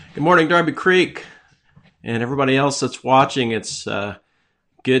Good morning, Darby Creek, and everybody else that's watching. It's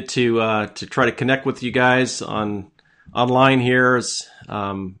good to try to connect with you guys online here. It's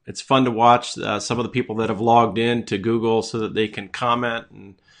fun to watch some of the people that have logged in to Google so that they can comment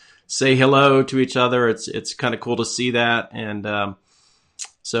and say hello to each other. It's kind of cool to see that, and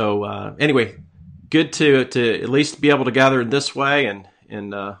anyway, good to at least be able to gather in this way,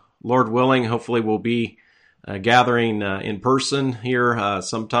 and Lord willing, hopefully we'll be gathering in person here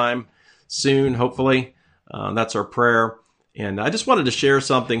sometime soon, hopefully. That's our prayer. And I just wanted to share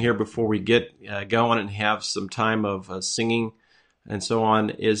something here before we get going and have some time of singing and so on,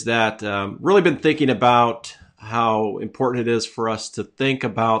 is that really been thinking about how important it is for us to think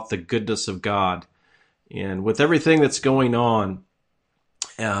about the goodness of God. And with everything that's going on,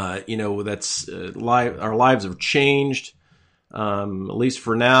 our lives have changed, at least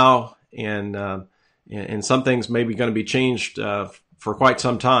for now, and some things may be going to be changed for quite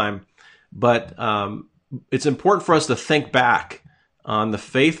some time. But it's important for us to think back on the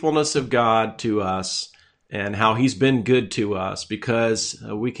faithfulness of God to us and how he's been good to us, because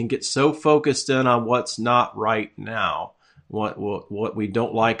we can get so focused in on what's not right now, what we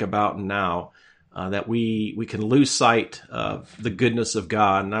don't like about now, that we can lose sight of the goodness of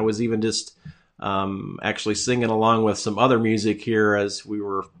God. And I was even just actually singing along with some other music here as we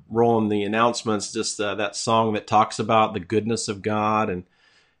were rolling the announcements, just that song that talks about the goodness of God and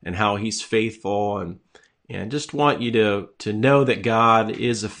how he's faithful, and just want you to know that God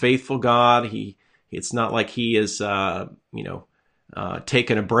is a faithful God. It's not like he is taking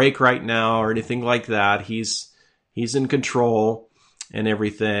a break right now or anything like that. He's in control and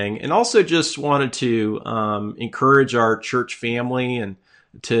everything. And also just wanted to encourage our church family and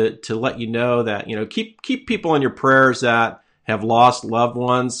to let you know that, keep people in your prayers that have lost loved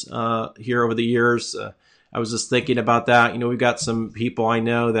ones here over the years. I was just thinking about that. We've got some people I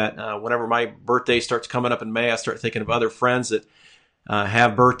know that whenever my birthday starts coming up in May, I start thinking of other friends that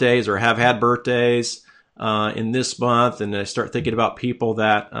have birthdays or have had birthdays in this month. And I start thinking about people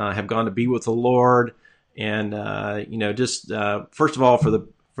that have gone to be with the Lord. And, first of all,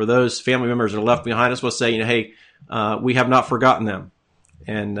 for those family members that are left behind, I just want to say, hey, we have not forgotten them.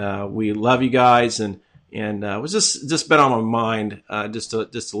 And we love you guys, and it was just been on my mind just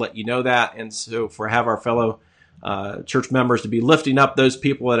to let you know that, and so have our fellow church members to be lifting up those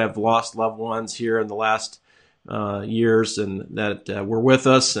people that have lost loved ones here in the last years, and that were with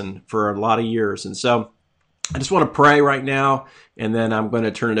us and for a lot of years. And so I just want to pray right now, and then I'm going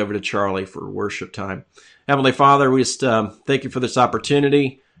to turn it over to Charlie for worship time. Heavenly Father, we just thank you for this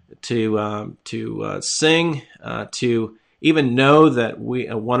opportunity to sing, to even know that we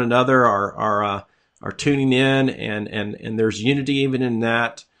one another are tuning in, and there's unity even in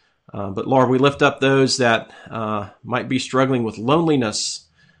that. But Lord, we lift up those that might be struggling with loneliness,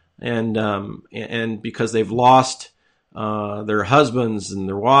 and because they've lost their husbands and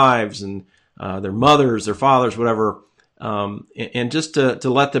their wives and their mothers, their fathers, whatever, and just to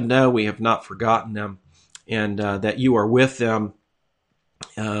let them know we have not forgotten them, and that you are with them,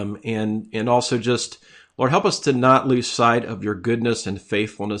 and also just, Lord, help us to not lose sight of your goodness and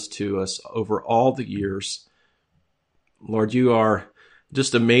faithfulness to us over all the years. Lord, you are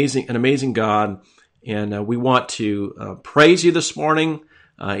just amazing, an amazing God, and we want to praise you this morning,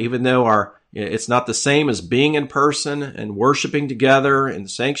 even though it's not the same as being in person and worshiping together in the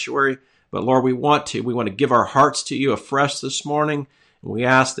sanctuary. But Lord, we want to give our hearts to you afresh this morning, and we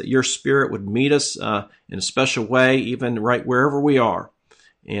ask that your Spirit would meet us in a special way, even right wherever we are.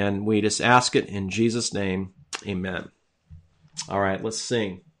 And we just ask it in Jesus' name. Amen. All right, let's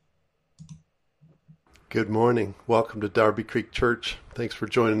sing. Good morning. Welcome to Darby Creek Church. Thanks for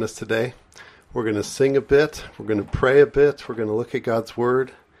joining us today. We're going to sing a bit. We're going to pray a bit. We're going to look at God's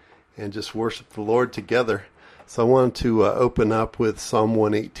Word and just worship the Lord together. So I want to open up with Psalm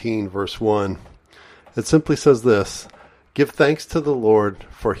 118, verse 1. It simply says this: "Give thanks to the Lord,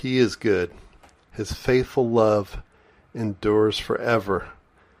 for he is good. His faithful love endures forever."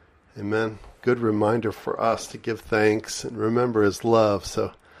 Amen. Good reminder for us to give thanks and remember his love.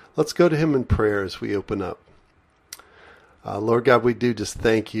 So let's go to him in prayer as we open up. Lord God, we do just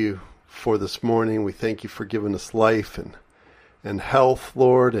thank you for this morning. We thank you for giving us life and health,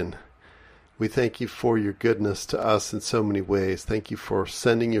 Lord, and we thank you for your goodness to us in so many ways. Thank you for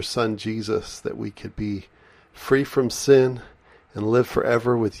sending your son Jesus that we could be free from sin and live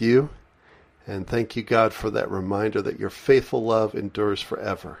forever with you. And thank you, God, for that reminder that your faithful love endures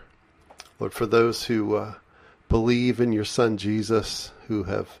forever. Lord, for those who believe in your son Jesus, who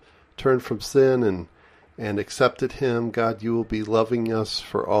have turned from sin and accepted him, God, you will be loving us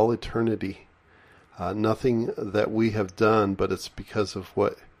for all eternity. Nothing that we have done, but it's because of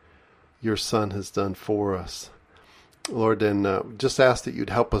what your Son has done for us. Lord, and just ask that you'd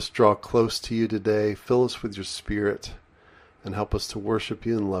help us draw close to you today. Fill us with your Spirit and help us to worship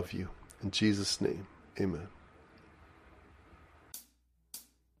you and love you. In Jesus' name, amen.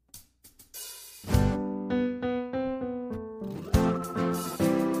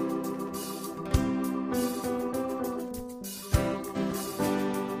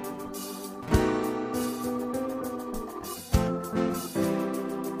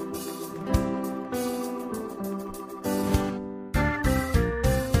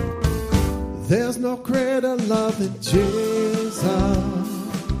 There's no greater love than Jesus.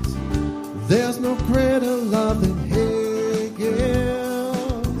 There's no greater love than He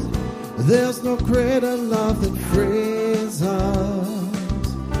gives. There's no greater love that frees us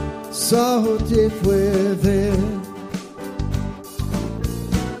so deep within.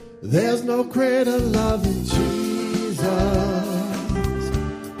 There's no greater love than Jesus.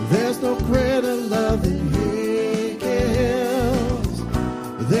 There's no greater love than He gives.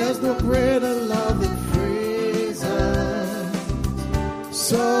 There's no greater love that frees us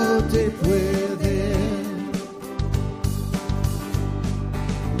so deep within.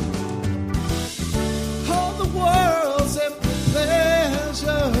 All the world's empty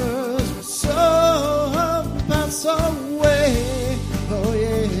pleasures will so pass away. Oh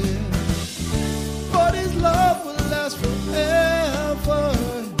yeah, but His love will last forever.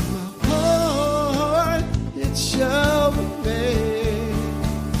 My heart, it shall remain.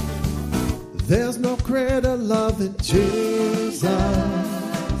 There's no greater love than Jesus.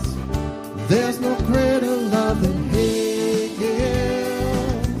 There's no greater love than He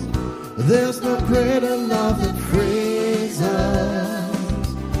gives. There's no greater love that frees us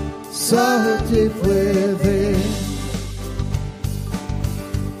so deep within.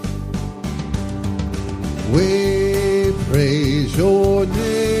 We praise your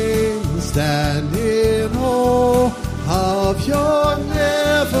name, stand in awe of your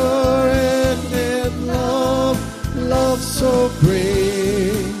never-ending love, love so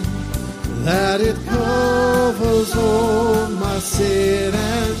great that it covers all my sin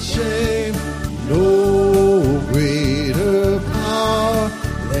and shame. No greater power,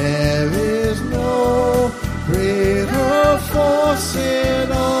 there is no greater force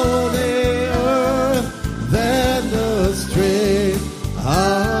in all the earth than the strength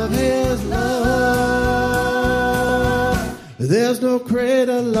of His love. There's no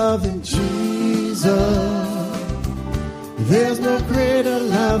greater love than Jesus. There's no greater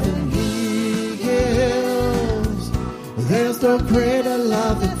love than He gives. There's no greater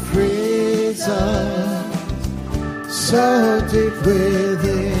love that frees us so deep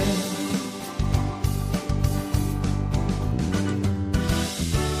within.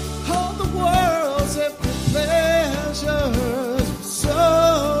 All the world's empty pleasures so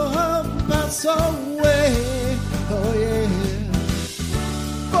pass away. Oh yeah,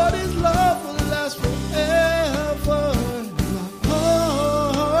 but His love will last forever. My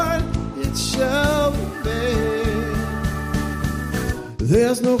heart, it shall remain.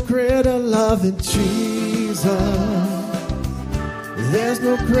 There's no greater love than Jesus. There's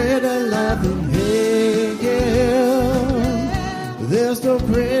no greater love than He gives. There's no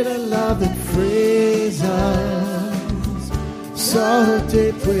greater love that frees us so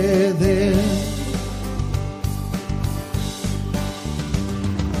deep within.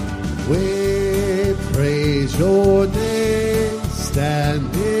 We praise your name,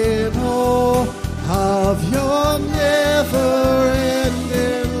 stand in awe of your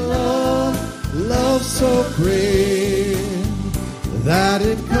never-ending love, love so great that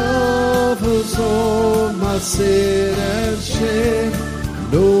it covers all my sin and shame.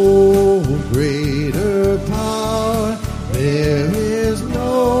 No greater power, there is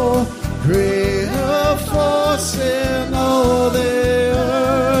no greater force in all the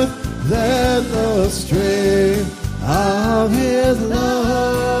earth than the strength of His love.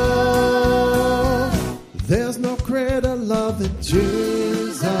 There's no greater love than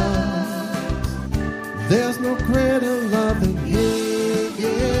Jesus. There's no greater love than He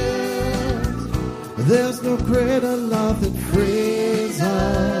gives. There's no greater love that frees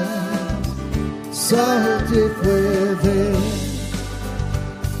us so deep within.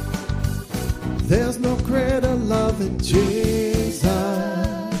 There's no greater love than Jesus.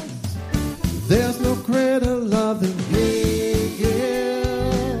 There's no greater love than He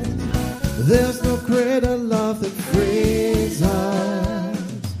gives. There's no greater love that frees us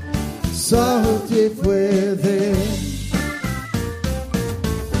so deep within.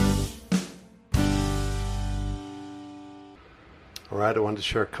 All right, I wanted to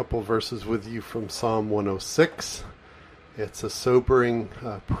share a couple verses with you from Psalm 106. It's a sobering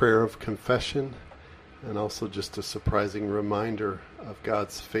prayer of confession and also just a surprising reminder of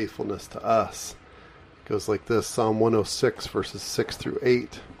God's faithfulness to us. It goes like this, Psalm 106, verses 6 through 8.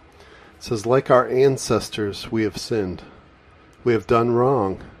 It says, like our ancestors, we have sinned. We have done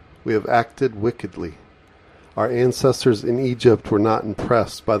wrong. We have acted wickedly. Our ancestors in Egypt were not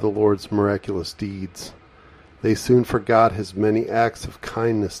impressed by the Lord's miraculous deeds. They soon forgot his many acts of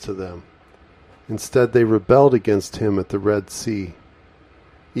kindness to them. Instead, they rebelled against him at the Red Sea.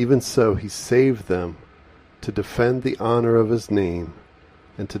 Even so, he saved them to defend the honor of his name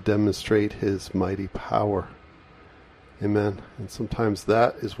and to demonstrate his mighty power. Amen. And sometimes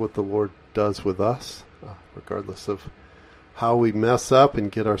that is what the Lord does with us, regardless of how we mess up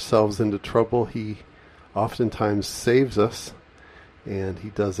and get ourselves into trouble. He oftentimes saves us, and he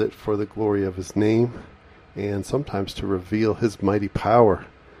does it for the glory of his name and sometimes to reveal his mighty power.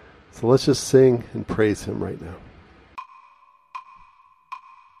 So let's just sing and praise him right now.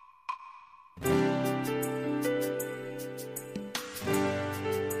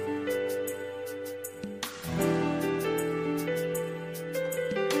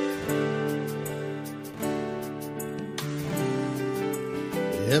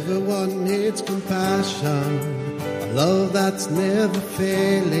 Everyone needs compassion, a love that's never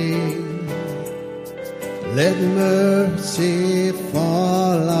failing. Let mercy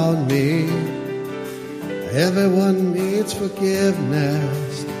fall on me. Everyone needs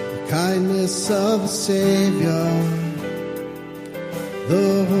forgiveness, the kindness of a Savior,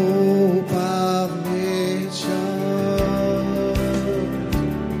 the hope of nations.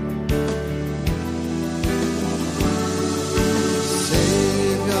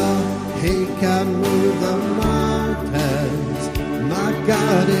 He can move the mountains. My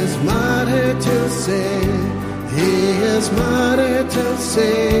God is mighty to save. He is mighty to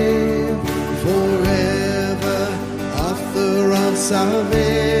save. Forever, author of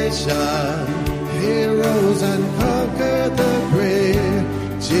salvation. He rose and conquered the grave.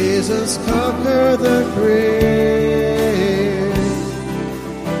 Jesus conquered the grave.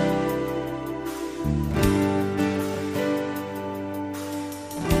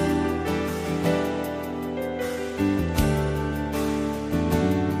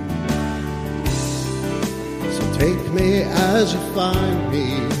 Take me as you find me,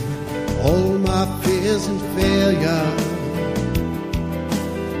 all my fears and failure.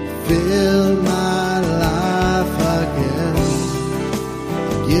 Fill my life again.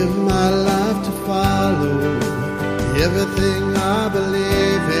 Give my life to follow everything I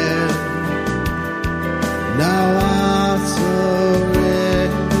believe in. Now I surrender.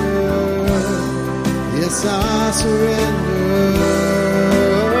 Yes, I surrender.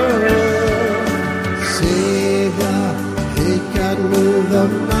 Move the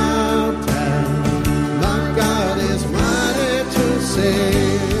mountain. My God is mighty to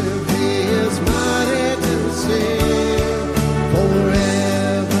save. He is mighty to save.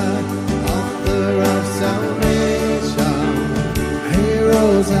 Forever, author of salvation. He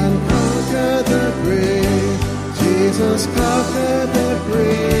rose and conquered the grave. Jesus conquered the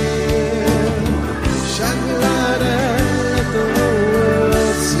grave. Shine your light and let the whole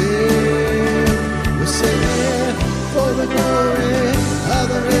world see. We're singing for the glory of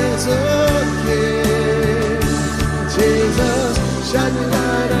the risen King. Jesus, shine your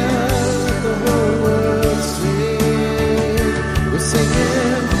light and let the whole world see. We're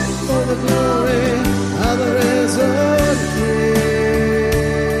singing for the glory of the risen King.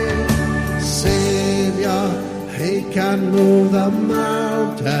 Savior, he can move the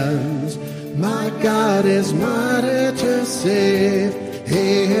mountains. My God is mighty to save.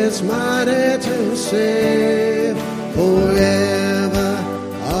 He is mighty to save. Forever,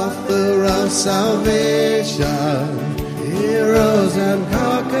 author of salvation. He rose and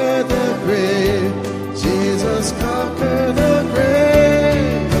conquered the grave. Jesus conquered the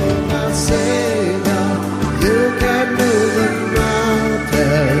grave. Oh, my Savior, you can move the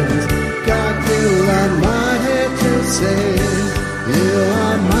mountains. God, you are mighty to save. You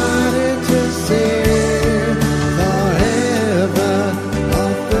are mighty to save. Forever,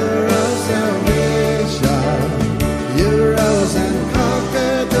 author of salvation. You rose and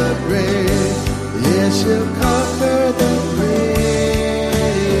conquered the grave. Yes, you conquered the grave.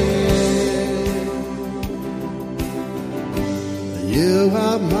 You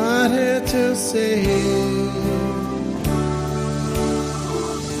are mighty to save.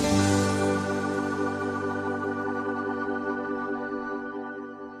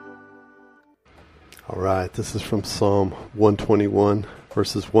 All right, this is from Psalm 121,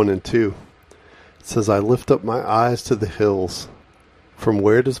 verses 1 and 2. It says, I lift up my eyes to the hills. From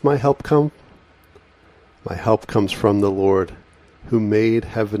where does my help come? My help comes from the Lord, who made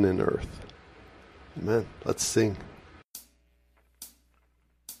heaven and earth. Amen. Let's sing.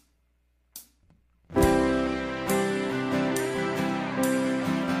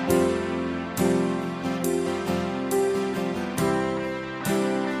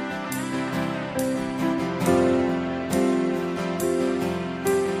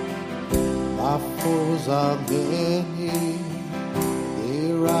 My foes are many,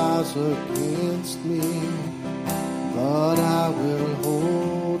 they rise against me, but I will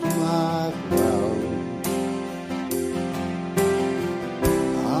hold my ground.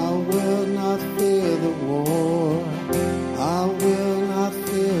 I will not fear the war, I will not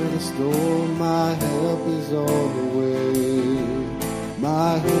fear the storm. My help is on the way,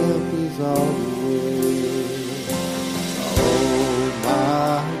 my help is on the way. Oh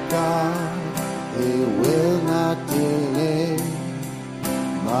my God, they will not delay,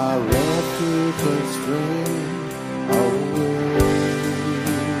 my refuge and strength away.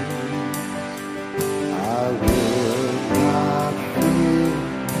 I will not fear,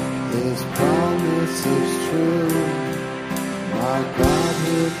 His promise is true, my God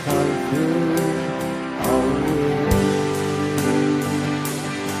will come through always,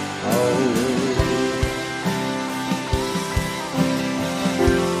 always.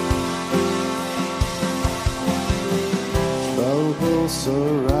 Trouble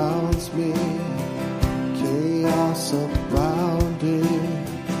surrounds me, chaos abounding,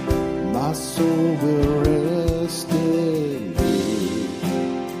 my soul will rest in thee.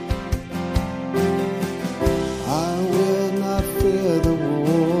 I will not fear the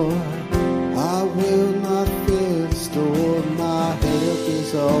war, I will not fear the storm. My help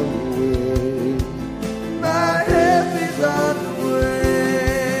is on the way, my help is on the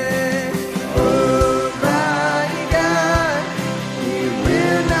way. Oh my God, He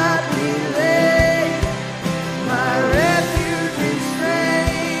will not delay, my refuge and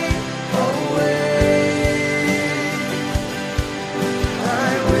strength away.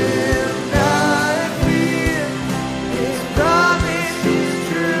 I will not fear, His promise is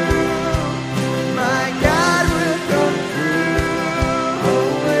true, my God will come through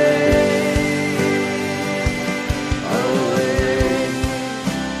always, always.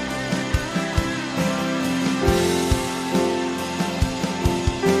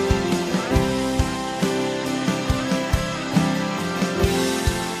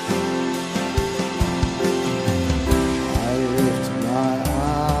 I lift my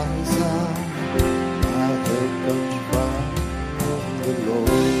eyes up, my help comes from the Lord.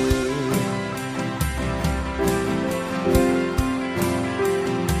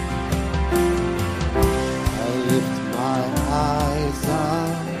 I lift my eyes up,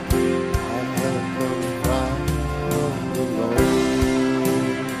 my help comes from the Lord.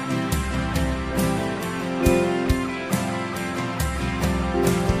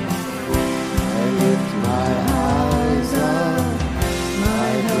 I lift my eyes up, my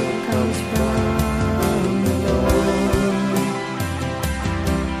help comes from the Lord.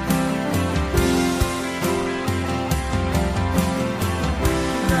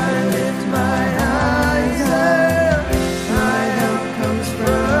 I lift my eyes up, my help comes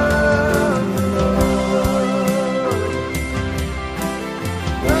from the Lord.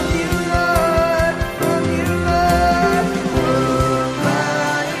 From you, Lord, from you, Lord. Oh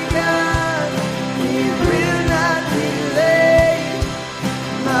my God, He will not delay,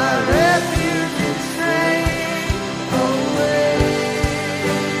 my refuge and strength away.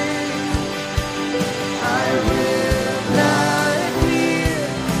 I will not fear,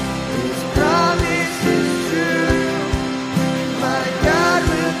 His promise is true, my God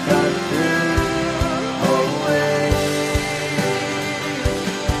will come through always.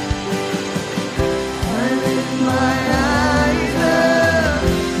 I lift my eyes up,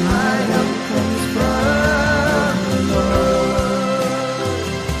 my help comes from the Lord.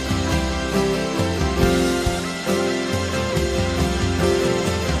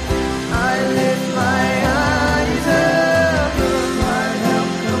 I lift my eyes up, my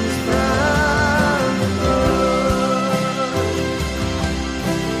help comes from the Lord.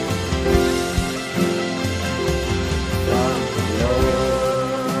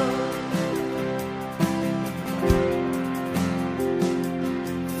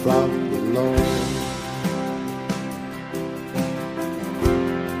 From the Lord.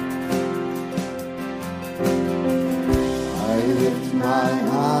 I lift my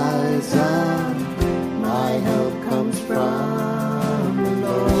eyes up, my help comes from the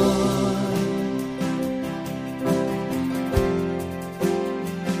Lord.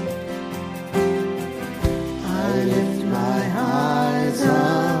 I lift my eyes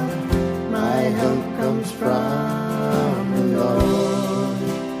up, my help comes from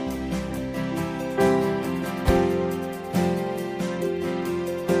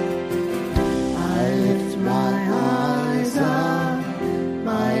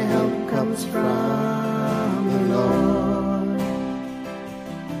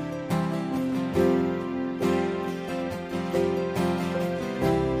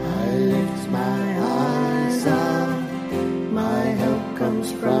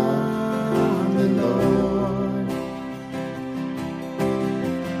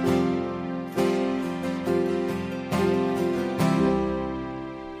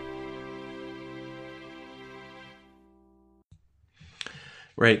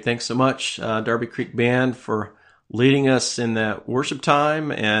Great. Thanks so much, Darby Creek Band, for leading us in that worship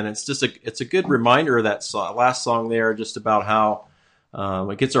time. And it's a good reminder of that last song there, just about how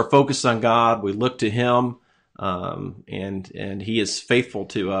it gets our focus on God. We look to Him, and He is faithful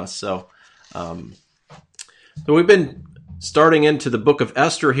to us. So we've been starting into the book of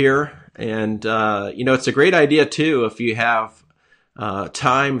Esther here, and it's a great idea too if you have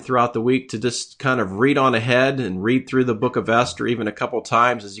time throughout the week to just kind of read on ahead and read through the book of Esther even a couple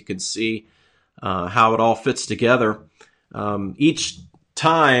times, as you can see how it all fits together. Each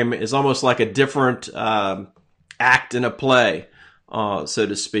time is almost like a different act in a play, so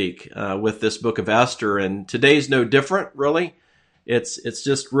to speak, with this book of Esther. And today's no different, really. It's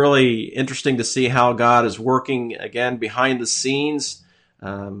just really interesting to see how God is working again behind the scenes.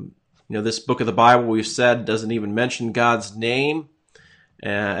 This book of the Bible, we've said, doesn't even mention God's name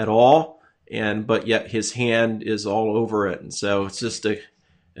at all, but yet His hand is all over it. And so it's just to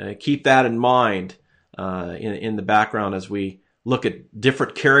keep that in mind in the background as we look at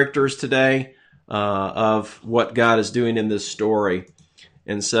different characters today of what God is doing in this story.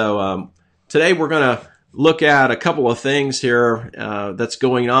 And so today we're going to look at a couple of things here that's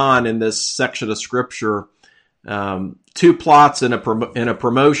going on in this section of Scripture. Two plots and a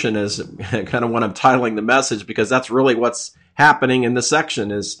promotion is kind of what I'm titling the message, because that's really what's happening in this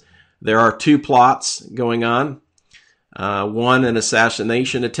section. Is there are two plots going on. One, an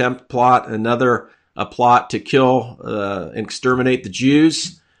assassination attempt plot, another a plot to kill and exterminate the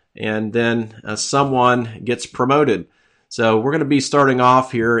Jews, and then someone gets promoted. So we're going to be starting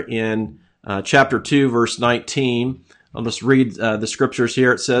off here in chapter 2, verse 19. I'll just read the scriptures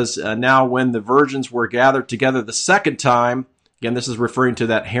here. It says, now when the virgins were gathered together the second time, again, this is referring to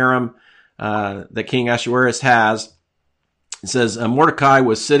that harem that King Ahasuerus has. It says, Mordecai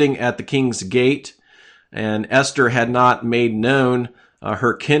was sitting at the king's gate, and Esther had not made known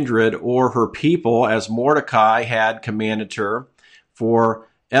her kindred or her people as Mordecai had commanded her, for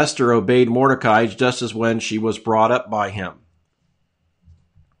Esther obeyed Mordecai just as when she was brought up by him.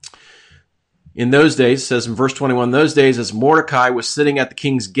 In those days, it says in verse 21, those days as Mordecai was sitting at the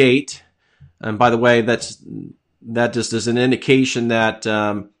king's gate, and by the way, that just is an indication that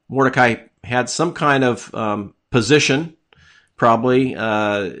Mordecai had some kind of position, probably, in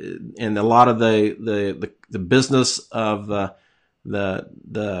a lot of the business of the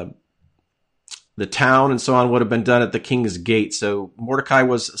town and so on would have been done at the king's gate. So Mordecai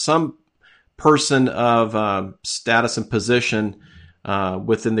was some person of status and position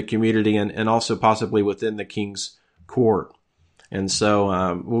within the community and also possibly within the king's court. And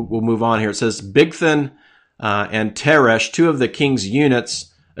so we'll move on here. It says, Bigthan and Teresh, two of the king's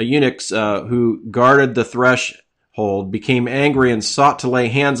eunuchs who guarded the threshold, became angry and sought to lay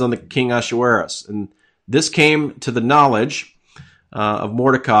hands on the king Ahasuerus. And this came to the knowledge of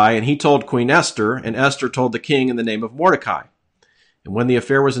Mordecai, and he told Queen Esther, and Esther told the king in the name of Mordecai. And when the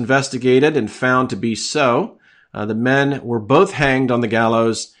affair was investigated and found to be so, the men were both hanged on the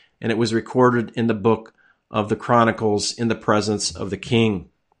gallows, and it was recorded in the book of the Chronicles in the presence of the king.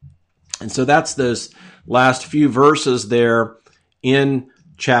 And so that's those last few verses there in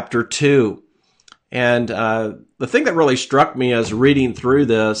chapter 2. And the thing that really struck me as reading through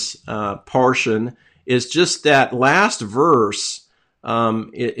this portion is just that last verse.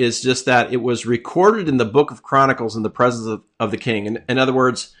 It is just that it was recorded in the book of Chronicles in the presence of the king. In other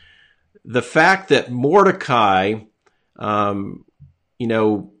words, the fact that Mordecai,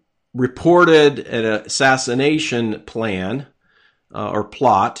 reported an assassination plan or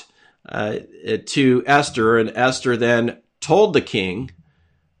plot to Esther, and Esther then told the king,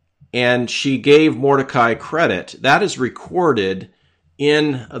 and she gave Mordecai credit. That is recorded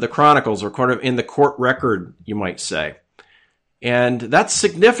in the Chronicles, or kind of in the court record, you might say. And that's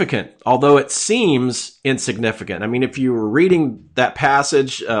significant, although it seems insignificant. I mean, if you were reading that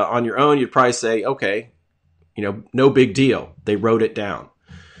passage on your own, you'd probably say, okay, no big deal. They wrote it down.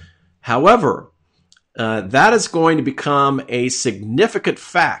 However, that is going to become a significant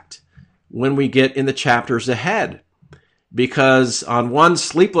fact when we get in the chapters ahead. Because on one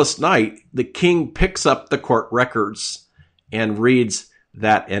sleepless night, the king picks up the court records and reads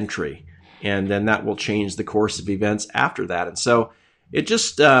that entry. And then that will change the course of events after that. And so it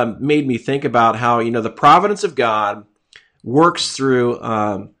just made me think about how, the providence of God works through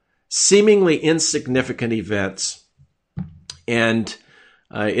seemingly insignificant events. And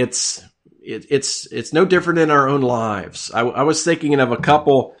it's no different in our own lives. I was thinking of a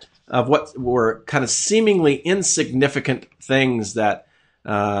couple of what were kind of seemingly insignificant things that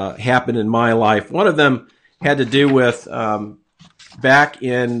happened in my life. One of them had to do with back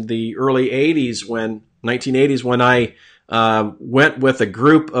in the early 1980s, when I went with a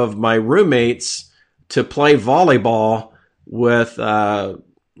group of my roommates to play volleyball with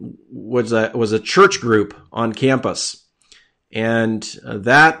was a church group on campus. And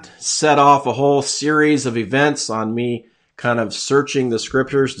that set off a whole series of events on me kind of searching the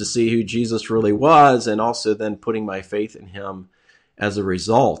scriptures to see who Jesus really was, and also then putting my faith in him as a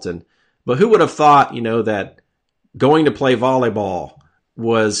result. But who would have thought, that going to play volleyball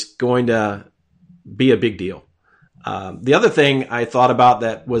was going to be a big deal? The other thing I thought about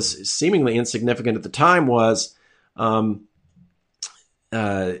that was seemingly insignificant at the time was in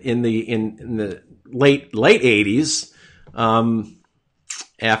the late 80s,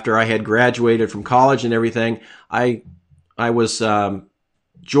 after I had graduated from college and everything, I was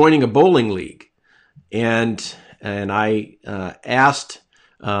joining a bowling league, and I asked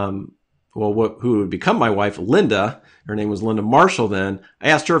who would become my wife, Linda. Her name was Linda Marshall then. I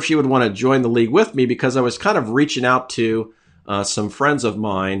asked her if she would want to join the league with me because I was kind of reaching out to some friends of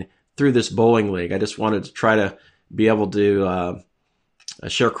mine through this bowling league. I just wanted to try to be able to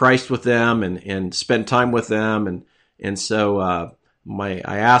share Christ with them and spend time with them. And so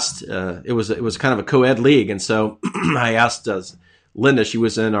I asked, it was kind of a co-ed league. And so I asked Linda, she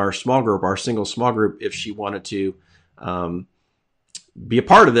was in our small group, our single small group, if she wanted to be a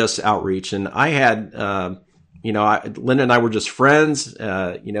part of this outreach. And I had, Linda and I were just friends.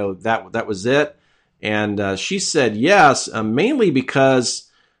 That was it. And she said yes, mainly because,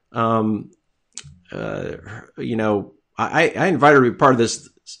 I invited her to be part of this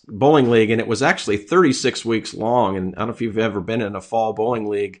bowling league, and it was actually 36 weeks long. And I don't know if you've ever been in a fall bowling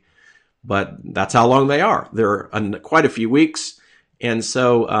league, but that's how long they are. They're quite a few weeks. And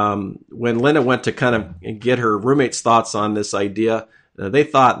so when Linda went to kind of get her roommates' thoughts on this idea, they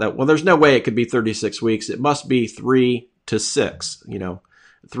thought that, well, there's no way it could be 36 weeks. It must be 3 to 6,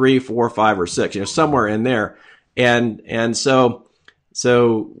 3, 4, 5, or 6, somewhere in there. And so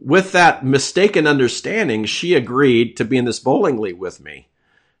with that mistaken understanding, she agreed to be in this bowling league with me.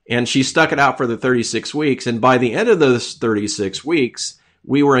 And she stuck it out for the 36 weeks. And by the end of those 36 weeks,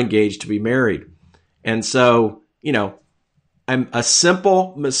 we were engaged to be married. And so, I'm a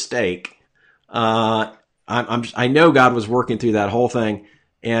simple mistake. I know God was working through that whole thing,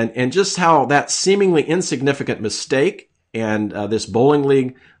 and just how that seemingly insignificant mistake and this bowling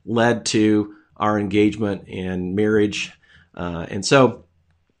league led to our engagement and marriage. And so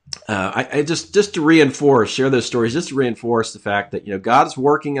I just to share those stories, just to reinforce the fact that, God is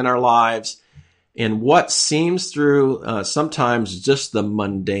working in our lives in what seems through sometimes just the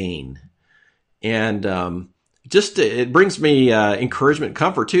mundane. And it brings me encouragement and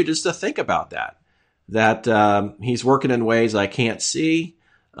comfort too, just to think about that he's working in ways I can't see,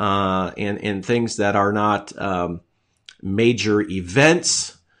 and things that are not major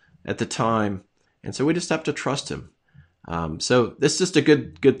events at the time. And so we just have to trust him. So this is just a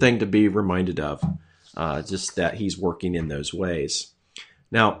good thing to be reminded of, just that he's working in those ways.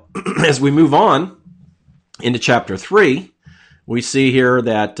 Now, as we move on into chapter 3, we see here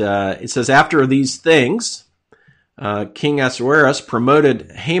that it says, after these things, King Ahasuerus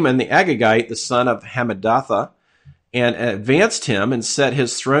promoted Haman the Agagite, the son of Hammedatha, and advanced him and set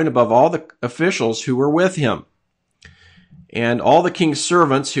his throne above all the officials who were with him. And all the king's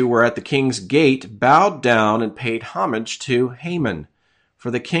servants who were at the king's gate bowed down and paid homage to Haman, for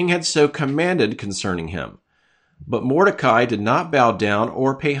the king had so commanded concerning him. But Mordecai did not bow down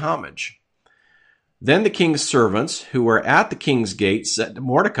or pay homage. Then the king's servants who were at the king's gate said to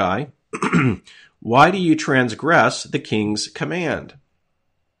Mordecai, "Why do you transgress the king's command?"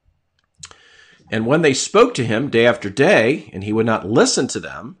 And when they spoke to him day after day, and he would not listen to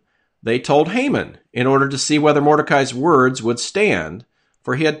them, they told Haman, in order to see whether Mordecai's words would stand,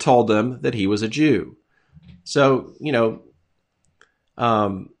 for he had told them that he was a Jew. So,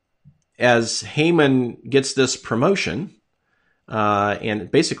 as Haman gets this promotion,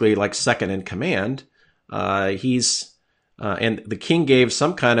 and basically like second in command, and the king gave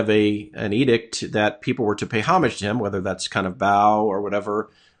some kind of an edict that people were to pay homage to him, whether that's kind of bow or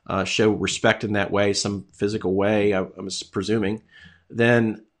whatever, show respect in that way, some physical way, I'm presuming.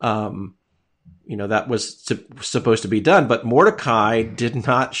 Then, that was supposed to be done. But Mordecai did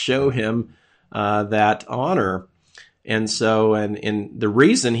not show him that honor. And so, and the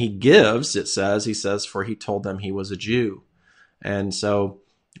reason he gives, he says, for he told them he was a Jew. And so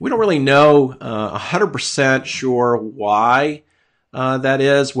we don't really know 100% sure why that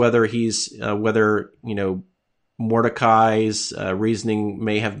is, whether Mordecai's reasoning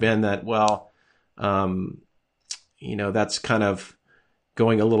may have been that, that's kind of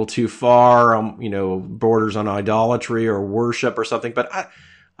going a little too far, borders on idolatry or worship or something. But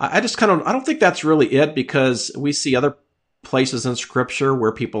I don't think that's really it, because we see other places in Scripture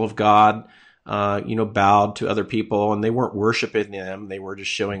where people of God, bowed to other people and they weren't worshiping them. They were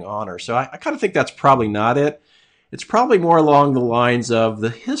just showing honor. So I kind of think that's probably not it. It's probably more along the lines of the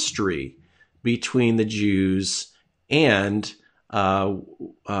history between the Jews and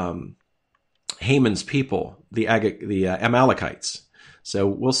Haman's people, the Amalekites. So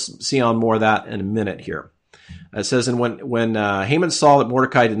we'll see on more of that in a minute here. It says, and when Haman saw that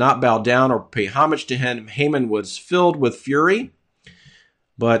Mordecai did not bow down or pay homage to him, Haman was filled with fury,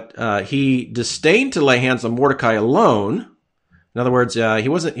 but he disdained to lay hands on Mordecai alone. In other words, he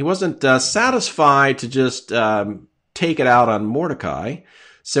wasn't satisfied to just take it out on Mordecai.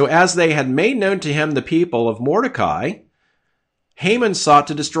 So as they had made known to him the people of Mordecai, Haman sought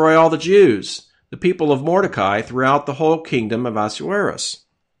to destroy all the Jews, the people of Mordecai, throughout the whole kingdom of Ahasuerus.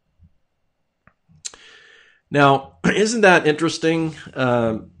 Now, isn't that interesting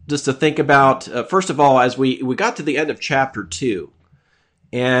just to think about? First of all, as we got to the end of chapter 2,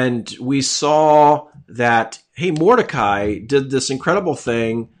 and we saw that, hey, Mordecai did this incredible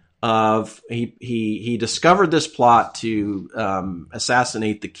thing of he discovered this plot to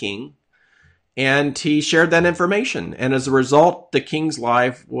assassinate the king, and he shared that information. And as a result, the king's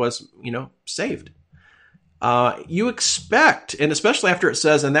life was, saved. You expect, and especially after it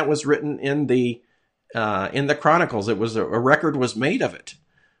says, and that was written in the Chronicles, it was a record was made of it,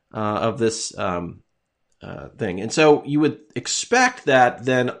 of this thing. And so you would expect that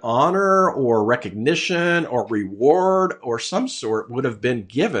then honor or recognition or reward or some sort would have been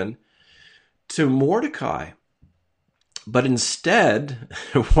given to Mordecai. But instead,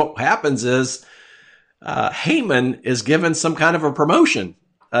 what happens is Haman is given some kind of a promotion.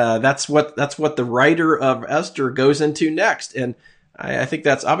 That's what the writer of Esther goes into next. And I think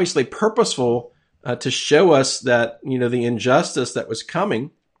that's obviously purposeful to show us that, the injustice that was coming.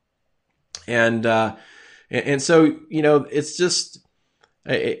 And so, it's just,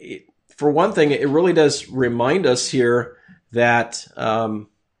 for one thing, it really does remind us here that, God's,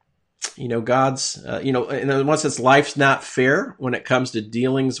 in one sense, life's not fair when it comes to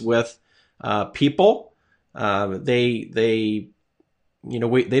dealings with people. They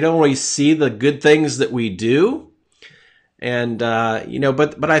don't always see the good things that we do. And,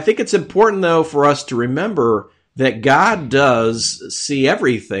 but I think it's important, though, for us to remember that God does see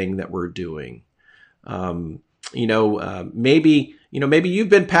everything that we're doing. Maybe you've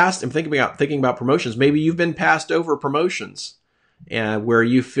been passed, I'm thinking about promotions. Maybe you've been passed over promotions and where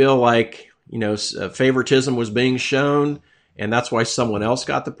you feel like, favoritism was being shown and that's why someone else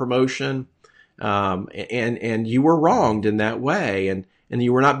got the promotion. And you were wronged in that way. And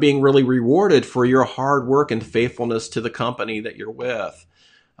you were not being really rewarded for your hard work and faithfulness to the company that you're with.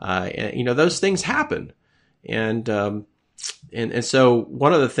 Those things happen. And so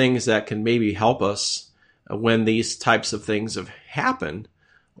one of the things that can maybe help us when these types of things have happened,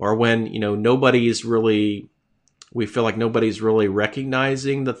 or when, we feel like nobody's really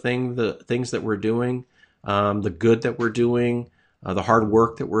recognizing the things that we're doing, the good that we're doing, the hard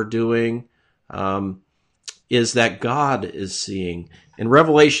work that we're doing, is that God is seeing. In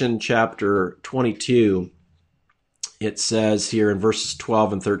Revelation chapter 22, it says here in verses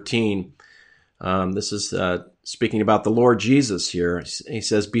 12 and 13, this is speaking about the Lord Jesus here. He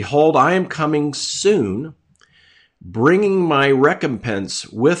says, "Behold, I am coming soon, bringing my recompense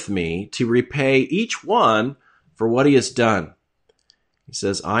with me to repay each one for what he has done." He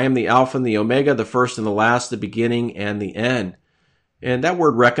says, "I am the Alpha and the Omega, the first and the last, the beginning and the end." And that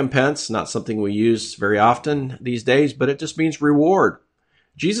word recompense, not something we use very often these days, but it just means reward.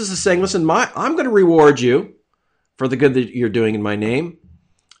 Jesus is saying, listen, I'm going to reward you for the good that you're doing in my name.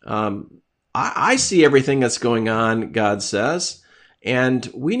 I see everything that's going on, God says, and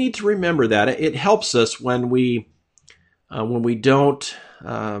we need to remember that. It helps us when we don't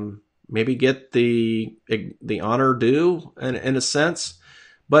maybe get the honor due in a sense.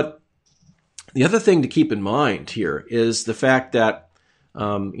 But the other thing to keep in mind here is the fact that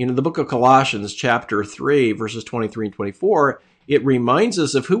the book of Colossians, chapter 3, verses 23 and 24, it reminds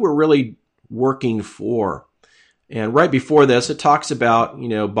us of who we're really working for. And right before this, it talks about,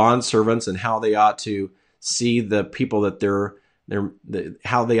 bondservants and how they ought to see the people that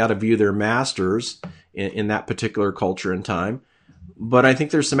how they ought to view their masters in that particular culture and time. But I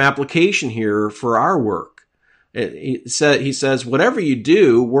think there's some application here for our work. He says, whatever you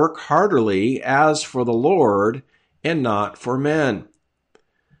do, work heartily as for the Lord and not for men,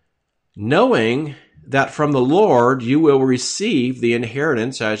 knowing that from the Lord you will receive the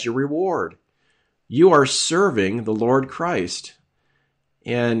inheritance as your reward. You are serving the Lord Christ.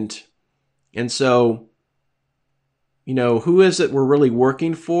 And so, who is it we're really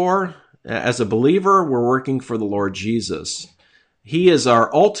working for? as a believer, we're working for the Lord Jesus. He is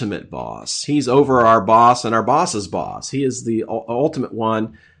our ultimate boss. He's over our boss and our boss's boss. He is the ultimate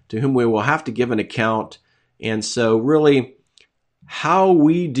one to whom we will have to give an account. And so really, how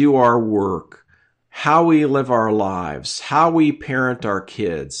we do our work, how we live our lives, how we parent our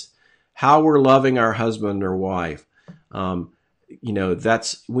kids, how we're loving our husband or wife,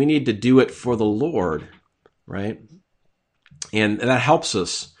 we need to do it for the Lord, right? And that helps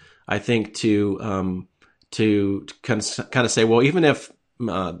us, I think, to kind of say, well, even if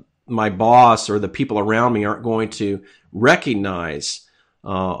my boss or the people around me aren't going to recognize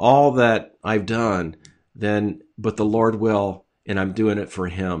all that I've done, but the Lord will, and I'm doing it for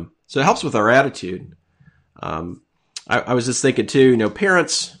Him. So it helps with our attitude. I was just thinking too,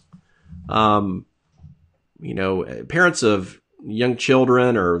 parents, parents of young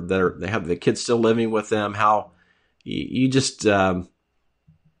children or they have the kids still living with them, how you just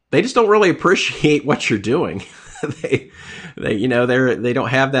they just don't really appreciate what you're doing. they don't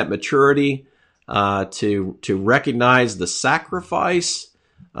have that maturity to recognize the sacrifice.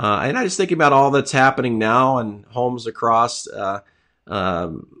 And I just think about all that's happening now in homes across the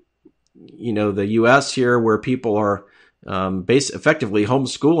U.S. here, where people are effectively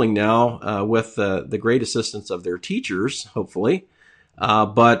homeschooling now with the great assistance of their teachers, hopefully.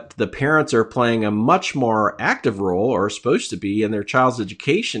 But the parents are playing a much more active role, or are supposed to be, in their child's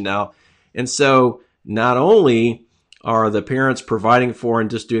education now. And so not only are the parents providing for and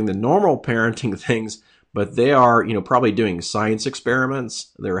just doing the normal parenting things, but they are, probably doing science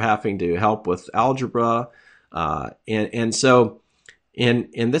experiments. They're having to help with algebra. And so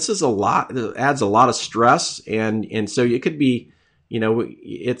this is a lot, it adds a lot of stress. And so it could be,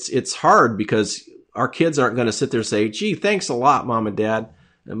 it's hard because our kids aren't going to sit there and say, gee, thanks a lot, Mom and Dad.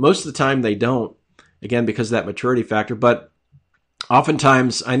 And most of the time they don't, again, because of that maturity factor. But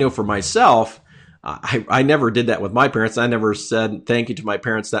oftentimes, I know for myself, I never did that with my parents. I never said thank you to my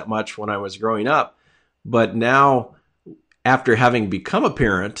parents that much when I was growing up. But now, after having become a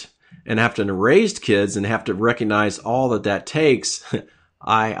parent and having raised kids and have to recognize all that takes,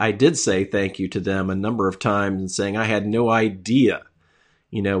 I did say thank you to them a number of times and saying I had no idea,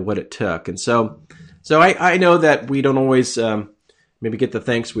 what it took. And so I know that we don't always maybe get the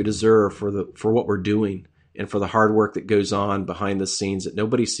thanks we deserve for what we're doing and for the hard work that goes on behind the scenes that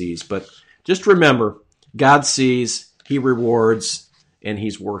nobody sees. But just remember, God sees, He rewards, and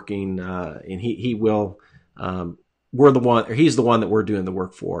He's working, and He will. He's the one that we're doing the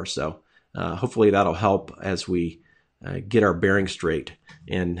work for. So hopefully that'll help as we get our bearings straight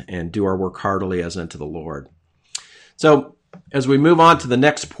and do our work heartily as unto the Lord. So as we move on to the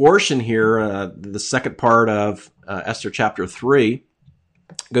next portion here, the second part of Esther chapter 3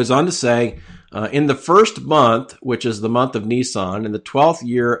 goes on to say, in the first month, which is the month of Nisan, in the 12th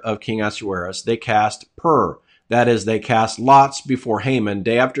year of King Ahasuerus, they cast pur. That is, they cast lots before Haman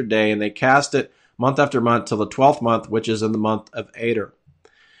day after day, and they cast it month after month till the 12th month, which is in the month of Adar.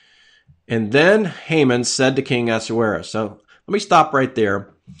 And then Haman said to King Ahasuerus. So let me stop right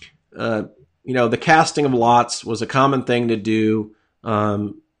there. The casting of lots was a common thing to do.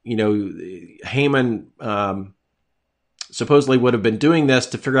 Haman supposedly would have been doing this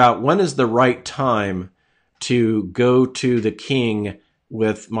to figure out when is the right time to go to the king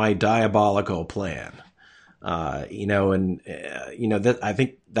with my diabolical plan. I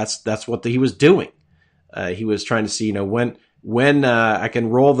think that's what he was doing. He was trying to see, when I can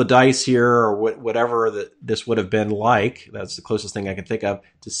roll the dice here, or whatever this would have been like. That's the closest thing I can think of,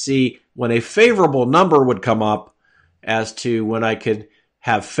 to see when a favorable number would come up as to when I could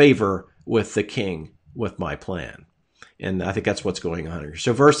have favor with the king with my plan. And I think that's what's going on here.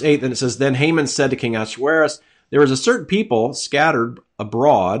 So verse 8, then it says, then Haman said to King Ahasuerus, there was a certain people scattered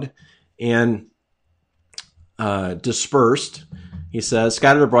abroad and dispersed, he says,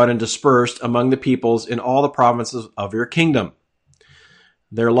 scattered abroad and dispersed among the peoples in all the provinces of your kingdom.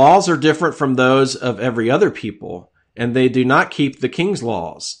 Their laws are different from those of every other people, and they do not keep the king's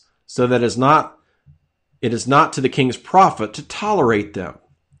laws, so that it is not to the king's profit to tolerate them.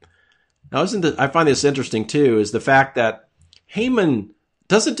 Now, I find this interesting too, is the fact that Haman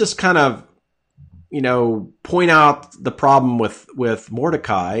doesn't just kind of, point out the problem with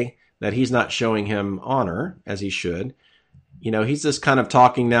Mordecai, that he's not showing him honor as he should. He's just kind of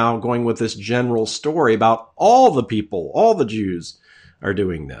talking now, going with this general story about all the people, all the Jews are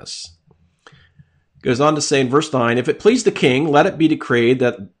doing this. Goes on to say in verse 9, if it please the king, let it be decreed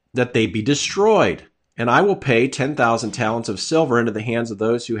that they be destroyed, and I will pay 10,000 talents of silver into the hands of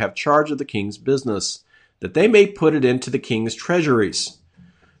those who have charge of the king's business, that they may put it into the king's treasuries.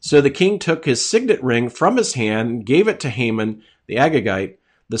 So the king took his signet ring from his hand and gave it to Haman the Agagite,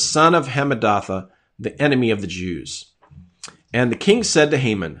 the son of Hammedatha, the enemy of the Jews. And the king said to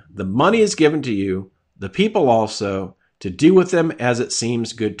Haman, the money is given to you, the people also, to do with them as it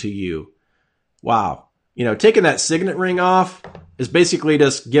seems good to you. Wow. Taking that signet ring off is basically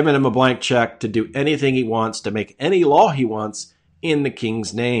just giving him a blank check to do anything he wants, to make any law he wants in the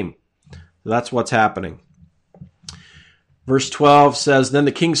king's name. That's what's happening. Verse 12 says, Then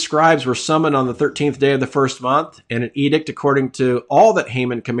the king's scribes were summoned on the 13th day of the first month, and an edict according to all that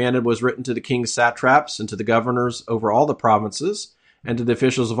Haman commanded was written to the king's satraps and to the governors over all the provinces and to the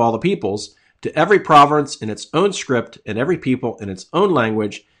officials of all the peoples, to every province in its own script and every people in its own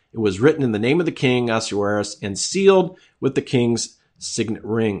language. It was written in the name of the king Ahasuerus and sealed with the king's signet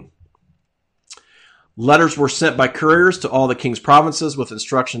ring. Letters were sent by couriers to all the king's provinces with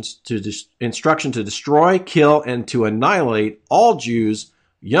instruction to destroy, kill, and to annihilate all Jews,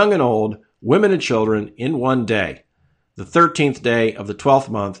 young and old, women and children, in one day, the 13th day of the 12th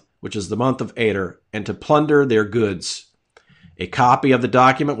month, which is the month of Adar, and to plunder their goods. A copy of the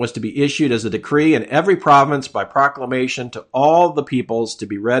document was to be issued as a decree in every province by proclamation to all the peoples to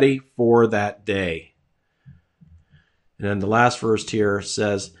be ready for that day. And then the last verse here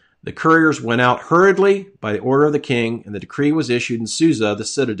says, The couriers went out hurriedly by the order of the king, and the decree was issued in Susa, the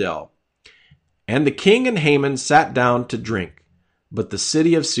citadel. And the king and Haman sat down to drink, but the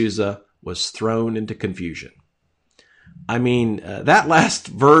city of Susa was thrown into confusion. I mean, that last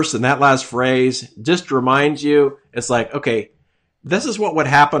verse and that last phrase just reminds you, it's like, okay, this is what would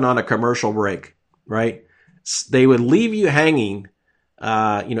happen on a commercial break, right? They would leave you hanging.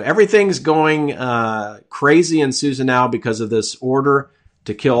 Everything's going crazy in Susa now because of this order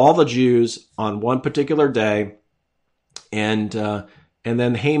to kill all the Jews on one particular day. And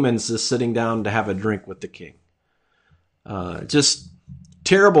then Haman's just sitting down to have a drink with the king. Just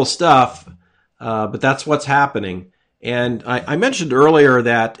terrible stuff, but that's what's happening. And I mentioned earlier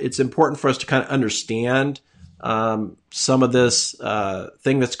that it's important for us to kind of understand some of this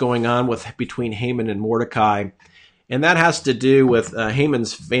thing that's going on between Haman and Mordecai. And that has to do with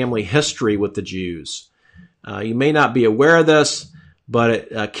Haman's family history with the Jews. You may not be aware of this,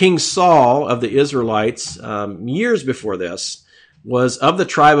 but King Saul of the Israelites, years before this, was of the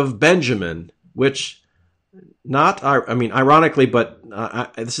tribe of Benjamin, which ironically, but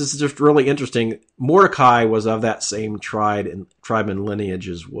this is just really interesting. Mordecai was of that same tribe and lineage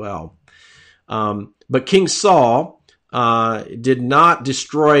as well. But King Saul did not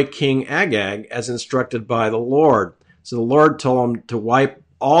destroy King Agag as instructed by the Lord. So the Lord told him to wipe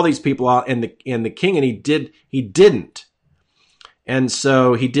all these people out, and the king, and he didn't. And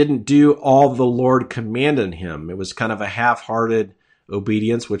so he didn't do all the Lord commanded him. It was kind of a half-hearted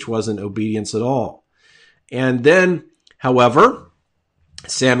obedience, which wasn't obedience at all. And then, however,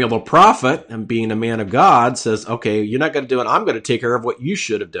 Samuel the prophet, and being a man of God, says, okay, you're not going to do it. I'm going to take care of what you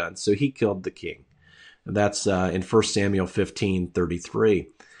should have done. So he killed the king. And that's in 1 Samuel 15:33.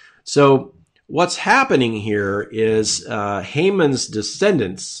 So what's happening here is Haman's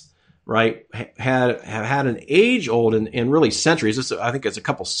descendants, right, have had an age-old and really centuries, I think it's a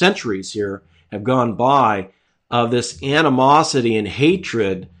couple centuries here, have gone by of this animosity and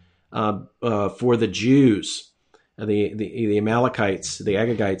hatred for the Jews, the Amalekites, the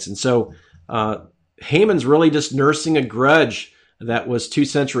Agagites. And so Haman's really just nursing a grudge that was 2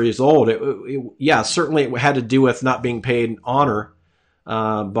 centuries old. Certainly it had to do with not being paid honor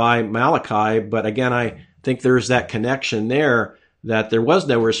by Malachi. But again, I think there's that connection there that there was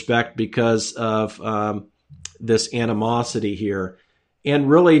no respect because of this animosity here. And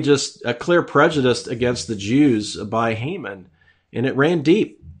really just a clear prejudice against the Jews by Haman. And it ran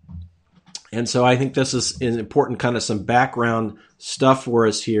deep. And so I think this is an important kind of some background stuff for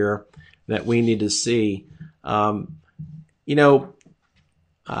us here that we need to see. I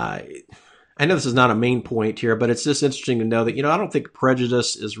know this is not a main point here, but it's just interesting to know that, I don't think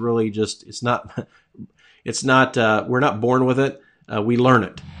prejudice is really just, it's not, we're not born with it. We learn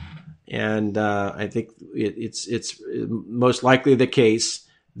it. And I think it's most likely the case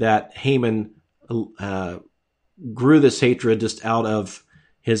that Haman grew this hatred just out of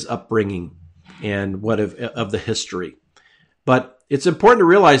his upbringing and of the history. But it's important to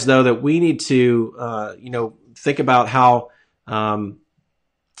realize, though, that we need to, think about how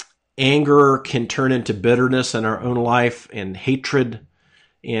anger can turn into bitterness in our own life and hatred,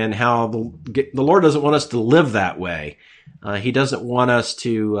 and how the Lord doesn't want us to live that way. He doesn't want us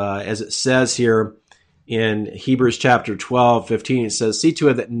to, as it says here in Hebrews chapter 12:15, it says, "See to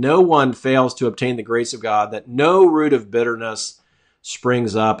it that no one fails to obtain the grace of God, that no root of bitterness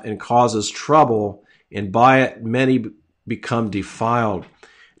springs up and causes trouble, and by it many become defiled."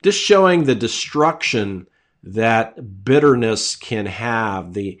 Just showing the destruction that bitterness can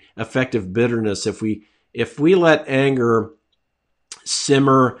have, the effect of bitterness. If we let anger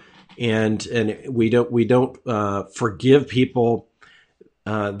simmer and we don't forgive people,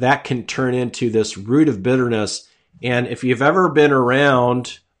 that can turn into this root of bitterness. And if you've ever been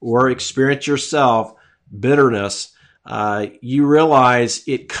around or experienced yourself bitterness, you realize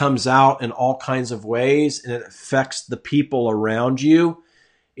it comes out in all kinds of ways, and it affects the people around you.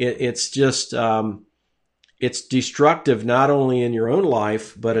 It's just it's destructive not only in your own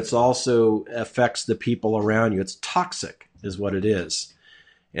life, but it's also affects the people around you. It's toxic, is what it is.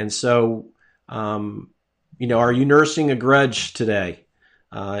 And so, are you nursing a grudge today?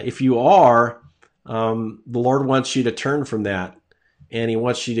 If you are, the Lord wants you to turn from that, and He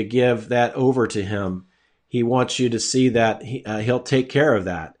wants you to give that over to Him. He wants you to see that He'll take care of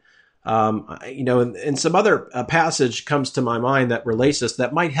that. And some other passage comes to my mind that relates this,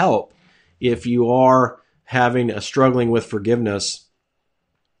 that might help if you are struggling with forgiveness.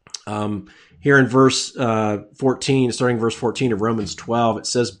 Here in verse 14, starting verse 14 of Romans 12, it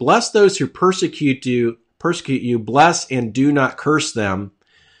says, "Bless those who persecute you, bless and do not curse them.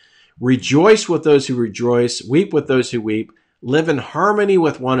 Rejoice with those who rejoice, weep with those who weep, live in harmony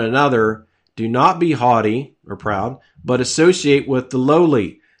with one another. Do not be haughty or proud, but associate with the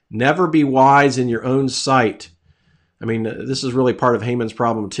lowly. Never be wise in your own sight." I mean, this is really part of Haman's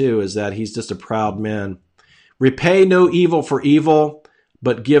problem too, is that he's just a proud man. "Repay no evil for evil,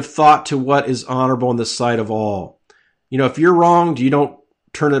 but give thought to what is honorable in the sight of all." If you're wronged, you don't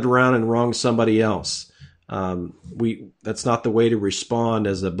turn it around and wrong somebody else. That's not the way to respond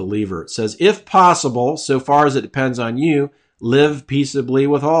as a believer. It says, "If possible, so far as it depends on you, live peaceably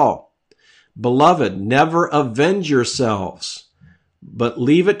with all. Beloved, never avenge yourselves, but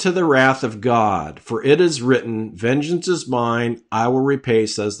leave it to the wrath of God. For it is written, 'Vengeance is mine, I will repay,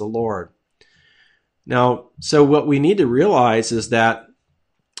 says the Lord.'" Now, so what we need to realize is that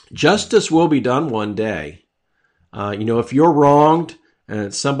justice will be done one day. If you're wronged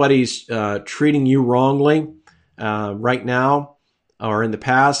and somebody's treating you wrongly right now or in the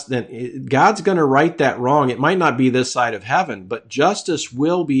past, then God's going to right that wrong. It might not be this side of heaven, but justice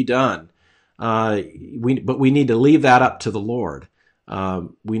will be done. But we need to leave that up to the Lord.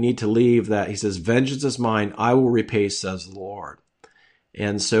 We need to leave that. He says, "Vengeance is mine, I will repay, says the Lord."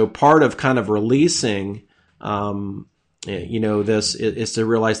 And so part of kind of releasing, this is to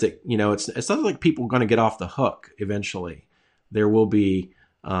realize that, it's not like people are going to get off the hook eventually. There will be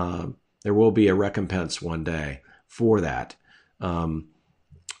a recompense one day for that.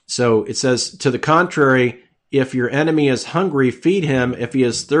 So it says, to the contrary, "If your enemy is hungry, feed him. If he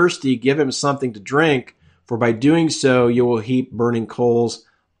is thirsty, give him something to drink. For by doing so, you will heap burning coals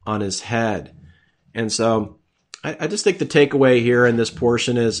on his head." And so I just think the takeaway here in this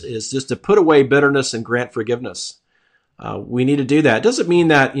portion is just to put away bitterness and grant forgiveness. We need to do that. It doesn't mean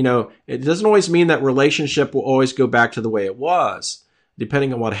that, it doesn't always mean that relationship will always go back to the way it was.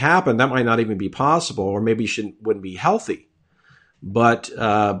 Depending on what happened, that might not even be possible, or maybe wouldn't be healthy. But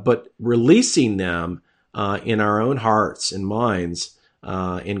releasing them in our own hearts and minds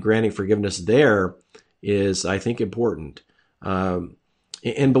and granting forgiveness there is, I think, important.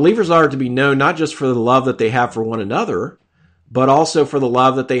 And believers are to be known not just for the love that they have for one another, but also for the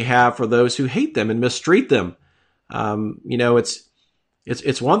love that they have for those who hate them and mistreat them. It's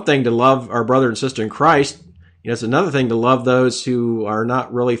one thing to love our brother and sister in Christ. It's another thing to love those who are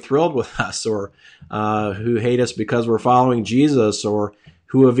not really thrilled with us, or who hate us because we're following Jesus, or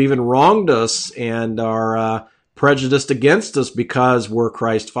who have even wronged us and are prejudiced against us because we're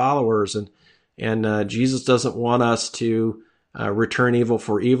Christ followers. And Jesus doesn't want us to return evil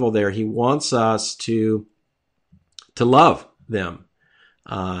for evil there. He wants us to love them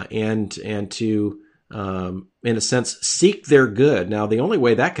and to, in a sense, seek their good. Now, the only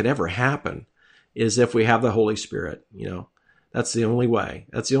way that could ever happen is if we have the Holy Spirit. That's the only way.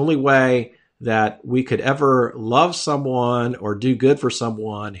 That's the only way that we could ever love someone or do good for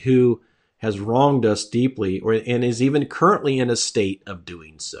someone who has wronged us deeply, and is even currently in a state of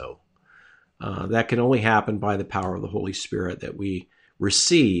doing so. That can only happen by the power of the Holy Spirit that we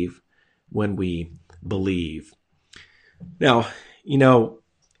receive when we believe. Now,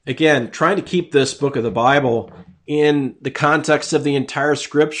 again, trying to keep this book of the Bible in the context of the entire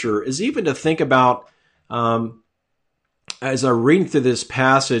Scripture is even to think about, as I'm reading through this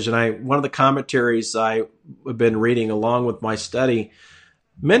passage, and one of the commentaries I've been reading along with my study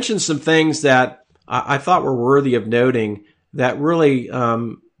mentioned some things that I thought were worthy of noting, that really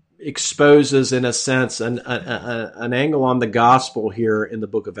exposes, in a sense, an angle on the gospel here in the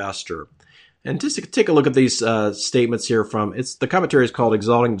book of Esther. And just to take a look at these statements here the commentary is called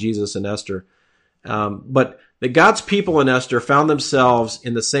 "Exalting Jesus in Esther." But that God's people in Esther found themselves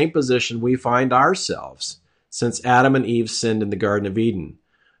in the same position we find ourselves since Adam and Eve sinned in the Garden of Eden.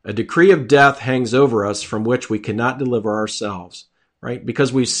 A decree of death hangs over us from which we cannot deliver ourselves, right?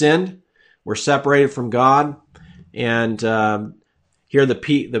 Because we've sinned, we're separated from God, and here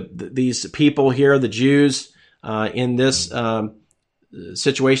these people here, the Jews, in this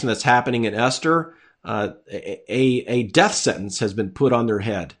situation that's happening in Esther, a death sentence has been put on their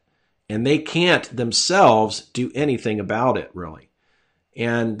head, and they can't themselves do anything about it, really.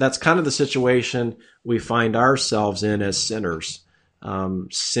 And that's kind of the situation we find ourselves in as sinners.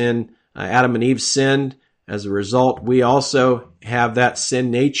 Adam and Eve sinned. As a result, we also have that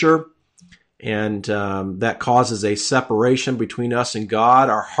sin nature, and that causes a separation between us and God.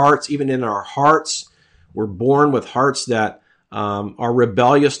 Our hearts, even in our hearts, we're born with hearts that are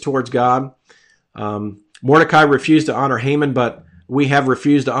rebellious towards God. Mordecai refused to honor Haman, but we have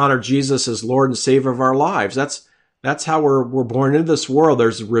refused to honor Jesus as Lord and Savior of our lives. That's how we're born into this world.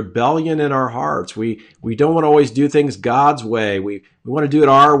 There's rebellion in our hearts. We don't want to always do things God's way. We want to do it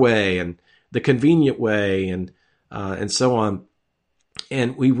our way and the convenient way and so on.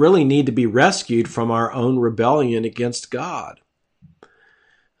 And we really need to be rescued from our own rebellion against God.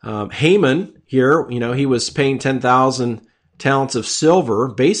 Haman here, he was paying 10,000 talents of silver.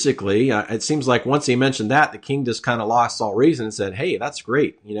 Basically, it seems like once he mentioned that, the king just kind of lost all reason and said, "Hey, that's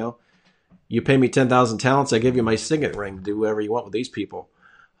great. You pay me 10,000 talents, I give you my signet ring to do whatever you want with these people."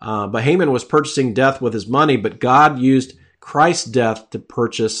 But Haman was purchasing death with his money, but God used Christ's death to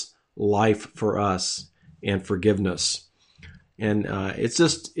purchase life for us and forgiveness. And it's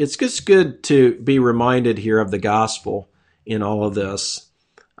just good to be reminded here of the gospel in all of this.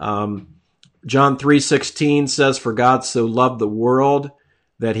 John 3:16 says, "For God so loved the world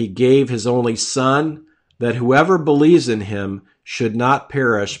that he gave his only Son, that whoever believes in him should not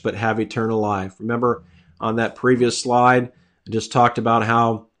perish but have eternal life." Remember on that previous slide, I just talked about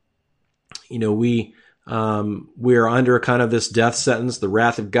how we are under kind of this death sentence. The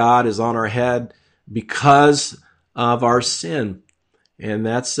wrath of God is on our head because of our sin, and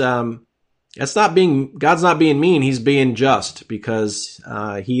that's not God's not being mean. He's being just because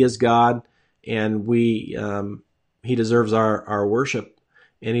he is God, and he deserves our worship,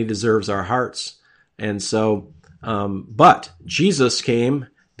 and he deserves our hearts. And so, but Jesus came,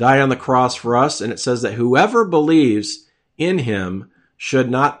 died on the cross for us, and it says that whoever believes in him should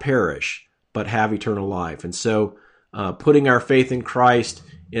not perish, but have eternal life. And so, putting our faith in Christ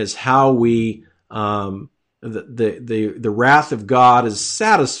is how we, the wrath of God is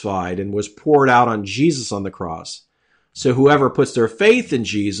satisfied and was poured out on Jesus on the cross. So whoever puts their faith in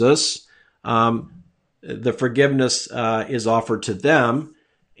Jesus, the forgiveness is offered to them.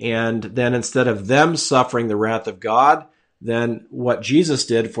 And then instead of them suffering the wrath of God, then what Jesus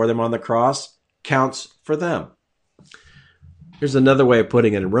did for them on the cross counts for them. Here's another way of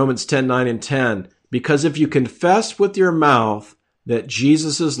putting it in Romans 10:9 and 10. "Because if you confess with your mouth that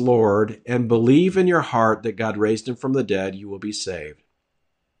Jesus is Lord and believe in your heart that God raised him from the dead, you will be saved.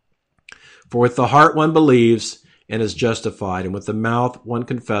 For with the heart one believes and is justified, and with the mouth one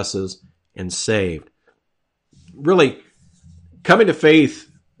confesses and saved." Really, coming to faith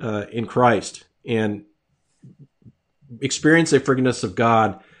in Christ and experience the forgiveness of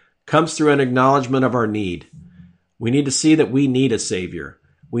God comes through an acknowledgement of our need. We need to see that we need a Savior.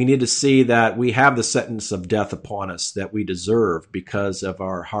 We need to see that we have the sentence of death upon us that we deserve because of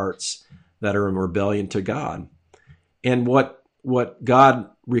our hearts that are in rebellion to God. And what God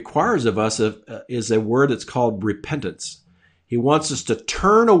requires of us is a word that's called repentance. He wants us to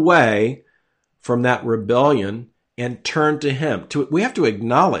turn away from that rebellion and turn to him. We have to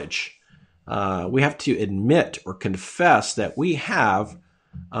acknowledge, we have to admit or confess that we have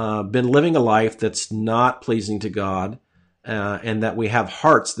been living a life that's not pleasing to God, and that we have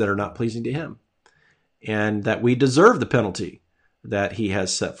hearts that are not pleasing to him, and that we deserve the penalty that he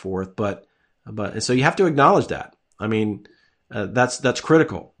has set forth. But so you have to acknowledge that. I mean, that's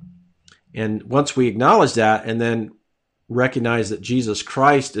critical. And once we acknowledge that and then recognize that Jesus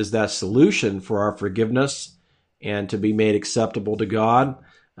Christ is that solution for our forgiveness and to be made acceptable to God,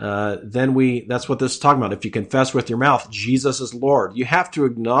 then that's what this is talking about. If you confess with your mouth, Jesus is Lord, you have to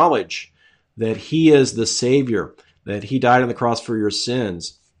acknowledge that he is the Savior, that he died on the cross for your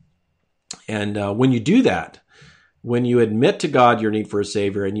sins. And when you do that, when you admit to God your need for a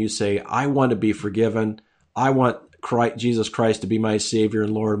Savior and you say, I want to be forgiven, I want Jesus Christ to be my Savior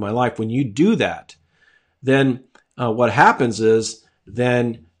and Lord of my life, when you do that, then what happens is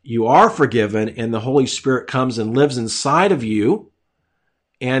then you are forgiven and the Holy Spirit comes and lives inside of you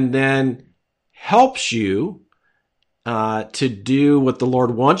and then helps you to do what the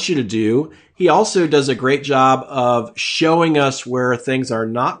Lord wants you to do, he also does a great job of showing us where things are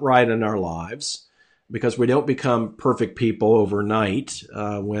not right in our lives, because we don't become perfect people overnight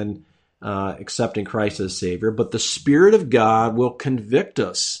when accepting Christ as Savior. But the Spirit of God will convict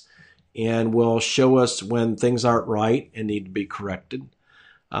us and will show us when things aren't right and need to be corrected.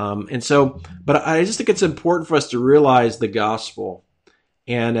 But I just think it's important for us to realize the gospel.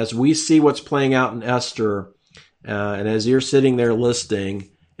 And as we see what's playing out in Esther, and as you're sitting there listening,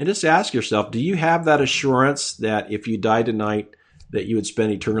 and just ask yourself, do you have that assurance that if you die tonight, that you would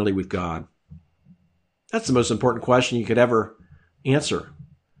spend eternity with God? That's the most important question you could ever answer.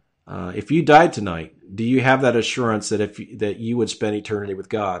 If you died tonight, do you have that assurance that you would spend eternity with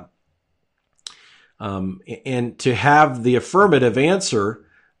God? And to have the affirmative answer,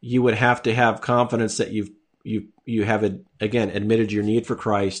 you would have to have confidence that you have again admitted your need for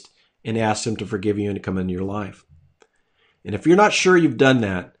Christ and asked Him to forgive you and to come into your life. And if you're not sure you've done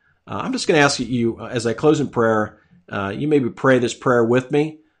that, I'm just going to ask you, as I close in prayer, you maybe pray this prayer with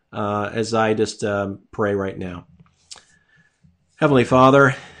me as I just pray right now. Heavenly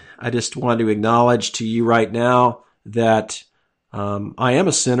Father, I just want to acknowledge to you right now that I am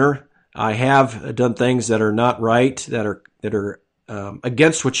a sinner. I have done things that are not right, that are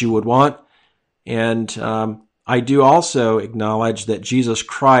against what you would want. And I do also acknowledge that Jesus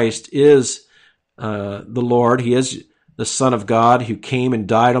Christ is the Lord. He is the Son of God who came and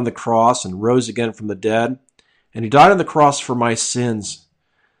died on the cross and rose again from the dead. And He died on the cross for my sins,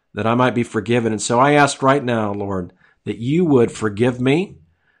 that I might be forgiven. And so I ask right now, Lord, that you would forgive me,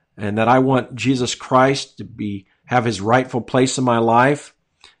 and that I want Jesus Christ to have His rightful place in my life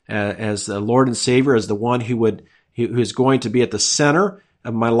as the Lord and Savior, as the one who is going to be at the center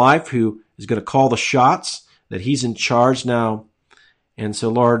of my life, who is going to call the shots, that He's in charge now. And so,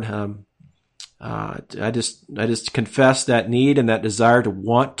 Lord, I just confess that need and that desire to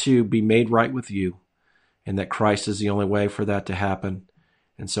want to be made right with you, and that Christ is the only way for that to happen.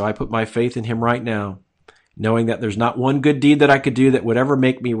 And so I put my faith in Him right now, knowing that there's not one good deed that I could do that would ever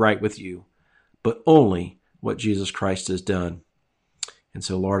make me right with you, but only what Jesus Christ has done. And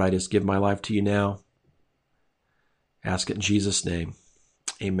so, Lord, I just give my life to you now. Ask it in Jesus' name.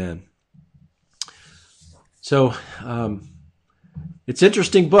 Amen. So, it's an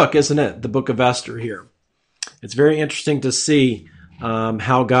interesting book, isn't it? The book of Esther here. It's very interesting to see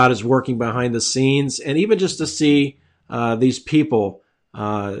how God is working behind the scenes, and even just to see these people,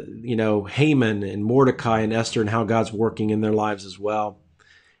 Haman and Mordecai and Esther, and how God's working in their lives as well.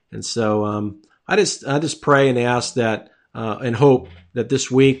 And so I just pray and ask that and hope that this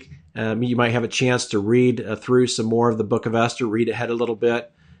week you might have a chance to read through some more of the book of Esther, read ahead a little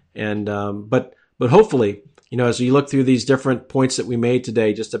bit, and but hopefully, as you look through these different points that we made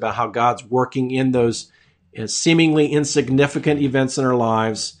today, just about how God's working in those seemingly insignificant events in our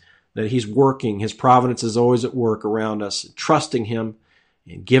lives, that He's working, His providence is always at work around us, trusting Him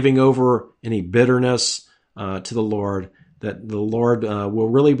and giving over any bitterness to the Lord, that the Lord will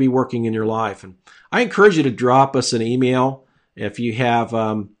really be working in your life. And I encourage you to drop us an email if you have,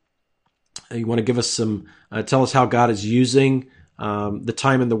 you want to give us some, tell us how God is using the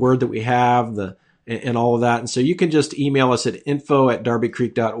time and the word that we have, and all of that. And so you can just email us at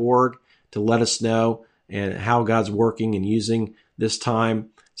info@darbycreek.org to let us know and how God's working and using this time.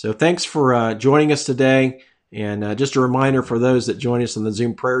 So thanks for joining us today. And just a reminder for those that join us on the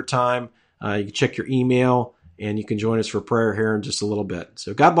Zoom prayer time, you can check your email and you can join us for prayer here in just a little bit.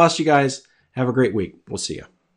 So God bless you guys. Have a great week. We'll see you.